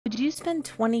you spend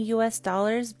 $20 US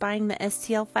buying the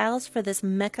STL files for this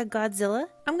Mechagodzilla?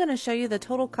 I'm going to show you the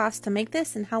total cost to make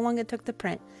this and how long it took to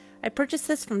print. I purchased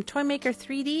this from Toymaker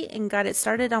 3D and got it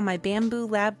started on my Bamboo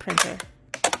Lab printer.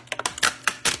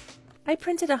 I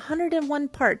printed 101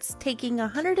 parts, taking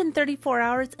 134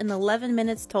 hours and 11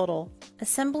 minutes total.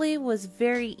 Assembly was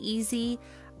very easy.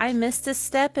 I missed a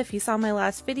step if you saw my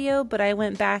last video, but I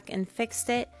went back and fixed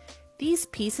it. These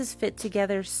pieces fit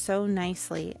together so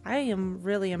nicely. I am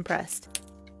really impressed.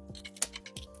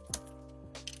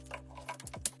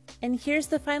 And here's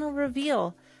the final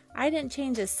reveal. I didn't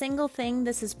change a single thing.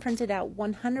 This is printed at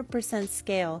 100%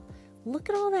 scale. Look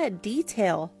at all that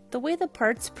detail. The way the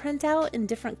parts print out in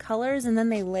different colors and then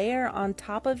they layer on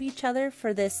top of each other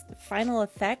for this final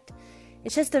effect,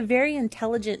 it's just a very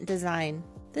intelligent design.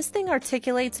 This thing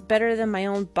articulates better than my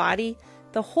own body.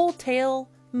 The whole tail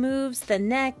moves, the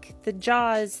neck, the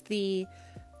jaws, the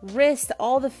wrist,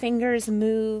 all the fingers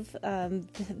move,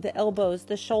 the elbows,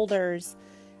 the shoulders,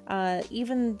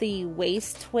 even the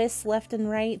waist twists left and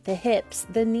right, the hips,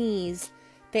 the knees,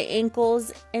 the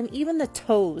ankles, and even the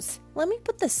toes. Let me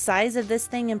put the size of this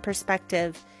thing in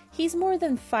perspective. He's more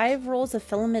than 5 rolls of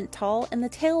filament tall, and the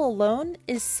tail alone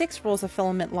is 6 rolls of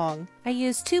filament long. I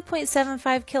used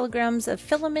 2.75 kilograms of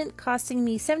filament, costing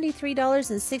me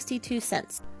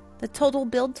 $73.62. The total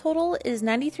build total is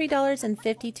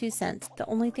 $93.52. The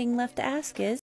only thing left to ask is,